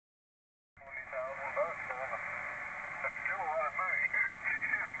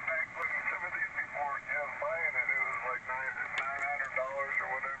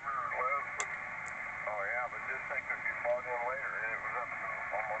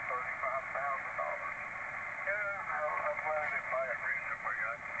$35,000. Yeah, I'm glad I didn't buy it recently.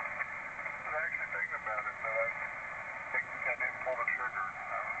 I was actually thinking about it, but I didn't pull the trigger.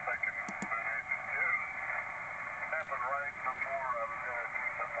 I was thinking, but it happened right before I was going to do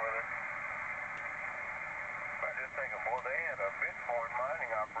something with it. I just thinking, boy, they had a Bitcoin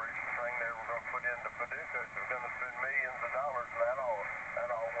mining operation thing they were going to put into Paducah. It was going to spend millions of dollars, and that all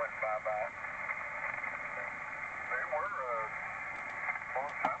went bye-bye. They were,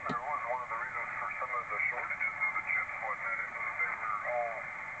 long time there was one of the reasons for some of the shortages of the chips, wasn't it? It was they were all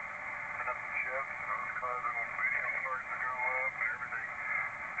putting up the chips, and it was causing video starts to go up and everything,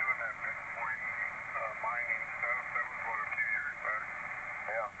 doing that Bitcoin mining stuff. That was, what, a few years back?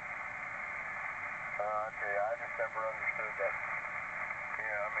 Yeah. I tell you, I just never understood that.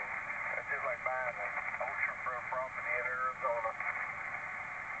 Yeah, I mean, it's just like buying an oceanfront property in Arizona.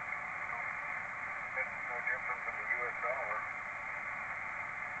 It's no different than the U.S. dollar.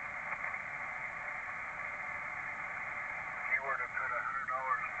 If you were to put $100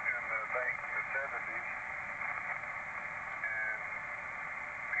 in the bank in the 70s, and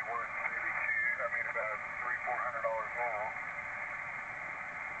be worth maybe about $300-400 now.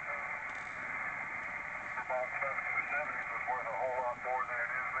 About stuff in the 70s was worth a whole lot more than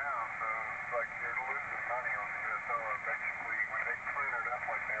it is now, so it's like you're losing money on the U.S. dollar basically when they clean it up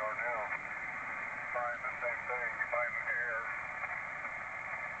like they are now. Buying the same thing, you buy the air.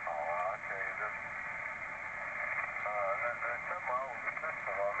 Oh, I tell you, there's something wrong with the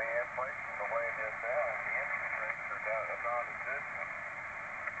system. I mean, inflation the way it is now, and the interest rates are non-existent.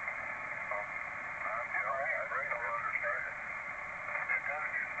 I really don't understand it.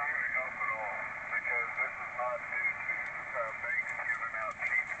 It's not going to help at all, because this is not due to banks giving out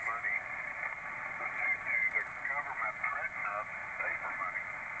cheap money. This is due to the government printing up paper money.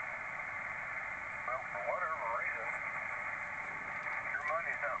 Well, for whatever reason, your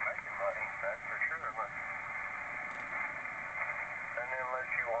money's not making money, that's for sure. And unless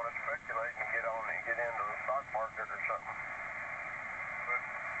you want to speculate and get into the stock market or something. But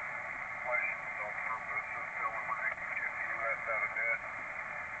inflation is on purpose. It's the only way they can get the U.S. out of debt.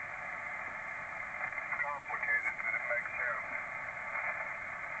 It's complicated, but it makes sense.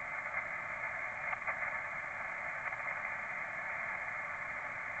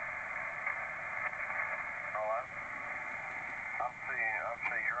 I'm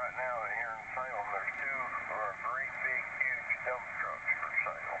seeing right now here in Salem, there's two great big huge dump trucks for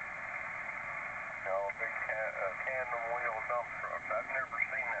sale. You know, big tandem wheel dump trucks. I've never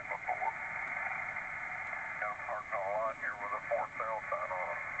seen that before. Got them parked on a lot here with a for sale sign on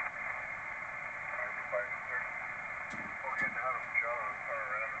them. Everybody's getting out of jobs or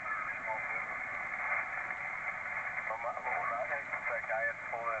out of their small businesses. Oh my Lord, I hate the fact I had to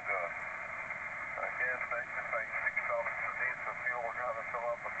pull into a gas station, pay $6 for diesel fuel, trying to fill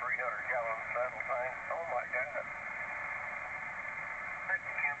up a 300-gallon saddle tank. Oh my God. Heck,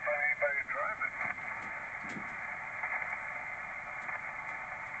 you can't find anybody to drive it.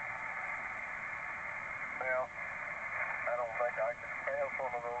 Well, I don't think I could pass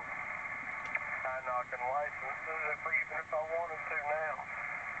one of those high-knocking licenses even if I wanted to now.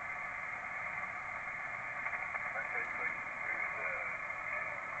 My first license through the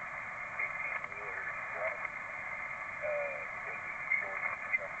 18-wheeler truck, because there's a shortage of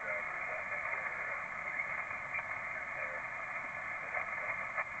truck drivers. I think there's in there.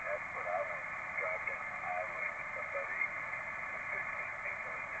 That's what I want to drive down the highway with somebody with 15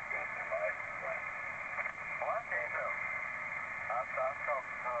 people and they've got their license plate. Well, I tell you something. I've talked to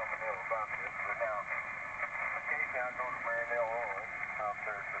Tom and Hill about this, but now, occasionally I go to Marinell, Illinois, out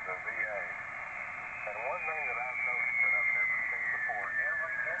there to the VA, and one thing that I've noticed that I've never seen before,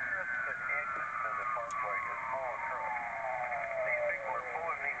 every entrance and exit to the parkway is full of trucks. These people are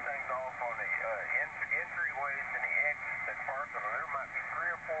pulling these things off on the entryways and the exits and parking, and there might be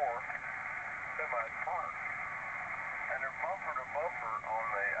 3 or 4 semis parked, and they're bumper to bumper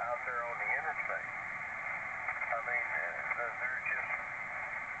out there on the interstate. I mean,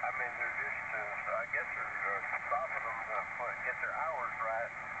 I guess they're stopping them to get their hours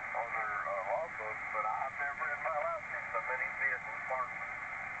right on their logbooks, but I've never in my life seen so many vehicles parked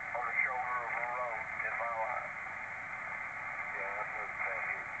on the shoulder of a road in my life. Yeah, I've noticed that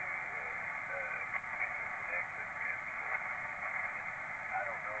here too, entrance and exit ramps. And I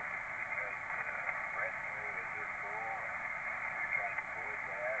don't know if it's because the rest areas are full and they're trying to avoid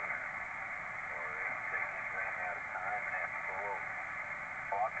that, or if they just ran out of time and have to pull over.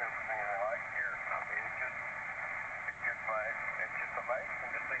 Well, I've never seen anything like it here. I mean, it's just amazing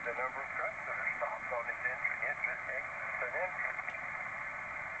to see the number of trucks that are stopped on these exits and entries.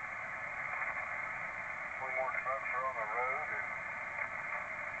 When more trucks are on the road and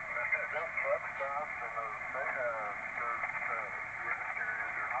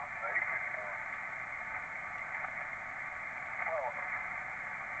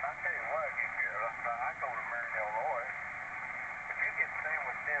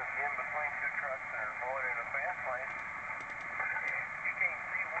two trucks that are going in a fast lane. You can't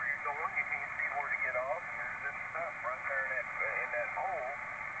see where you're going, you can't see where to get off, and you're just stuck right there in that hole.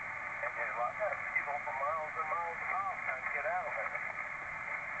 And then a lot of times you go for miles and miles and miles trying to get out of there.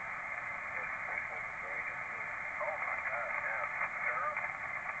 Especially the drainage there. Oh my God, yeah. Terrible.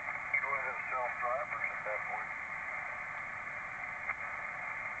 You'd want to have self-drivers at that point.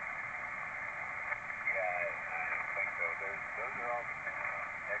 Yeah, I don't think so. Those are all dependent on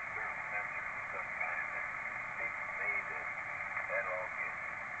external sensors of some kind. It seems to me that that'll all get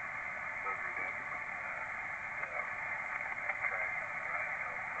boogered up from the traction, right?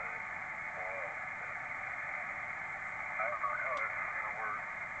 No mud, oil, stuff. I don't know how this is going to work.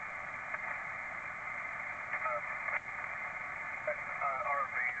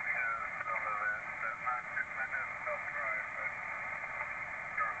 RV has some of that. It doesn't self-drive, but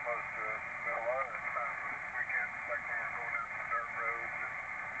darn close to it. But a lot of the time on weekends, like when we're going down some dirt roads and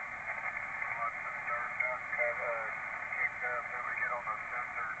lots of dirt dust kicked up, it would get on the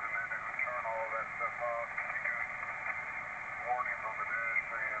sensors and then it would turn all of that stuff off. And you got warnings on the dash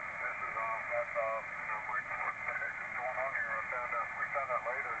saying this is off, that's off. And I'm like, what the heck is going on here? We found out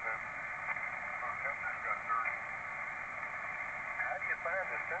later that those sensors got dirty. How do you find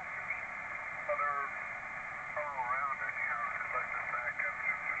the sensors? They're all around it, just like the backup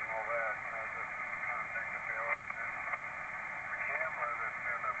sensors and all that, just to kind of technical. And then the camera that's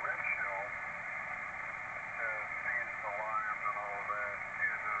in the windshield sees the lines and all of that.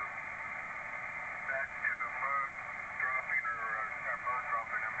 And that if a bug dropping or bird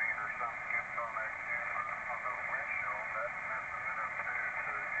dropping, or something gets on that camera on the windshield, that messes it up too.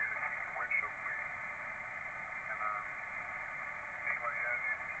 So you got to keep your windshield clean. And anyway, yeah,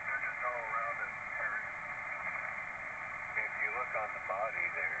 they're just all around it, Harry. If you look on the body,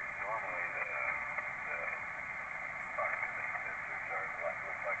 there's normally the proximity sensors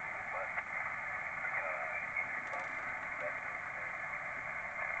look like little buttons in your bumper, that sort of thing.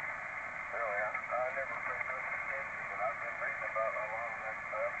 Really, I never paid much attention, but I've been reading about a lot of that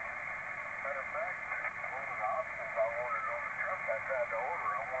stuff. Matter of fact, one of the options I wanted on the truck I tried to order,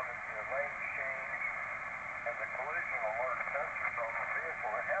 I wanted the lane change and the collision alert sensors on the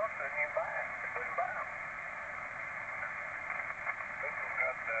vehicle. And how couldn't you buy them? I couldn't buy them.